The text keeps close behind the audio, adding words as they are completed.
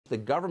the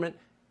government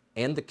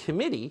and the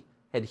committee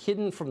had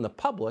hidden from the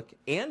public,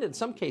 and in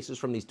some cases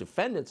from these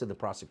defendants in the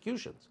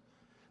prosecutions.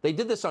 They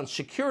did this on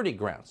security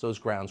grounds. Those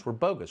grounds were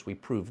bogus. We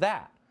proved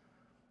that.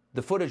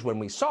 The footage, when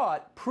we saw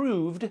it,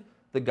 proved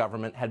the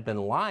government had been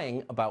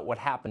lying about what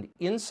happened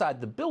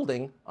inside the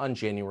building on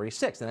January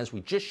 6th. And as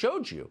we just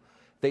showed you,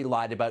 they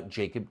lied about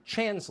Jacob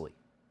Chansley,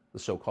 the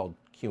so-called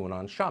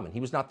QAnon shaman. He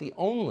was not the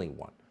only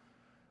one.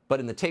 But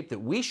in the tape that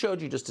we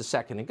showed you just a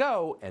second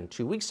ago and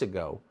 2 weeks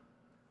ago,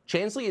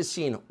 Chansley is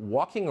seen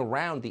walking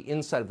around the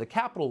inside of the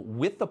Capitol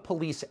with the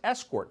police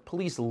escort.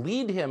 Police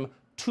lead him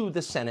to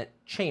the Senate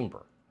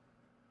chamber.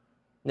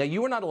 Now,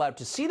 you were not allowed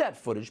to see that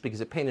footage because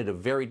it painted a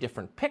very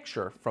different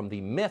picture from the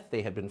myth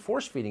they had been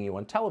force-feeding you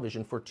on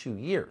television for 2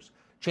 years.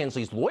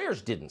 Chansley's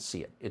lawyers didn't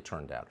see it, it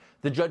turned out.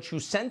 The judge who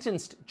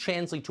sentenced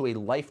Chansley to a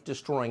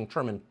life-destroying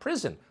term in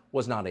prison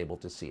was not able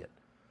to see it.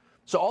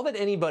 So all that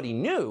anybody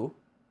knew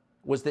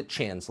was that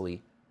Chansley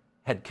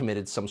had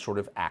committed some sort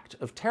of act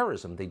of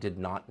terrorism. They did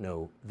not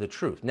know the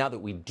truth. Now that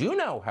we do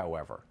know,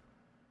 however,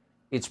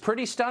 it's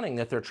pretty stunning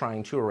that they're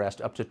trying to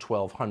arrest up to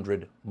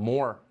 1,200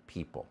 more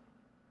people.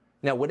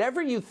 Now,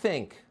 whatever you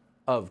think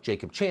of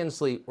Jacob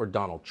Chansley or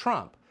Donald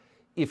Trump,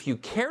 if you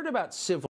cared about civil